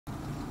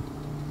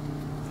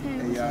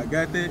Hey, y'all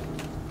got that?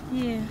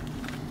 Yeah.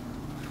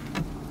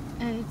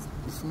 Hey,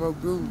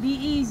 smoke good. Be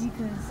easy,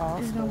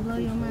 cause it's gonna blow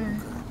your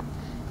mind.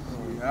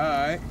 Oh, yeah,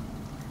 alright.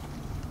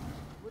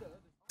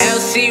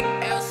 LC.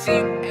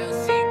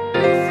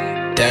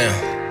 Damn.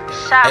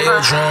 Shabba. Hey,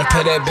 yo, Drone,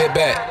 pay that bit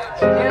back.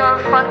 You know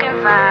the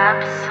fucking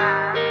vibes.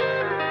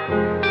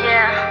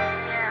 Yeah.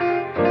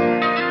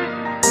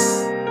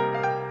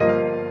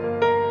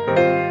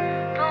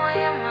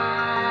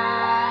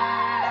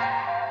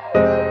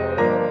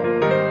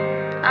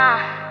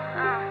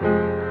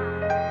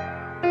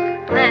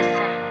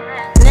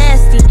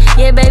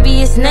 Yeah,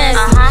 baby, it's nasty.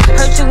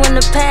 Hurt you in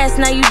the past,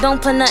 now you don't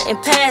put nothing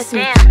past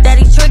me.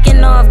 Daddy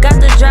tricking off,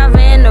 got the driver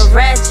in the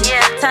ratchet.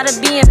 Tired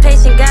of being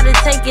patient, gotta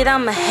take it,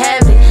 I'ma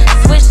have it.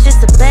 Switch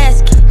just a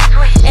basket.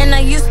 And I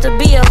used to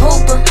be a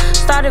hooper.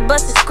 Started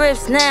busting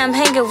scripts, now I'm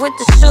hanging with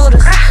the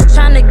shooters.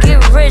 Tryna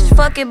get rich,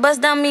 fuck it,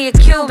 bust down me a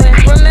Cuban.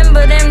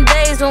 Remember them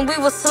days when we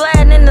was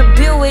sliding in the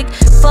Buick.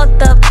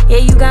 Fucked up, yeah,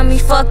 you got me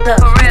fucked up.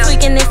 You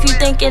tweaking if you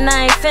thinking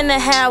I ain't finna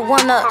have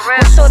one up.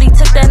 When Shorty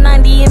took that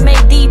 90 and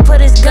made D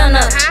put his gun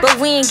up. But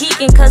we ain't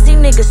geeking cause these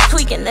niggas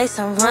tweaking, they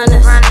some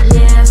runners.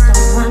 Yeah,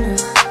 some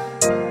runners.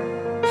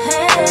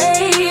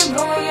 Hey,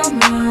 blowing your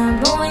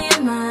mind, blowing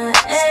your mind.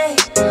 Hey,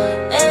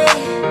 hey,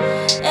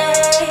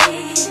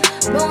 hey,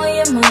 blowing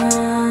your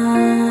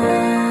mind.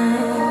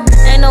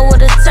 Ain't know where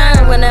to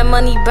turn when that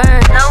money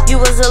burn. You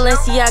was a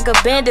Balenciaga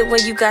bandit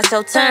when you got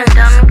your turn.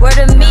 Word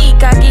of me,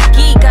 I get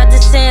geek, got to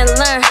say and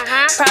learn.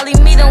 Probably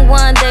meet him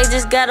one day,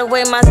 just gotta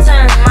wait my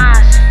turn.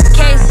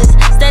 Cases,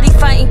 steady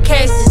fighting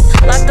cases.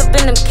 Locked up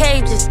in them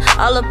cages,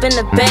 all up in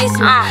the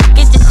basement.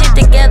 Get your shit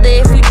together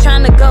if you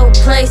tryna go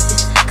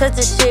places. Cause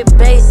this shit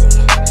basic,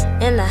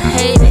 and I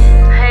hate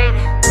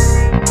it.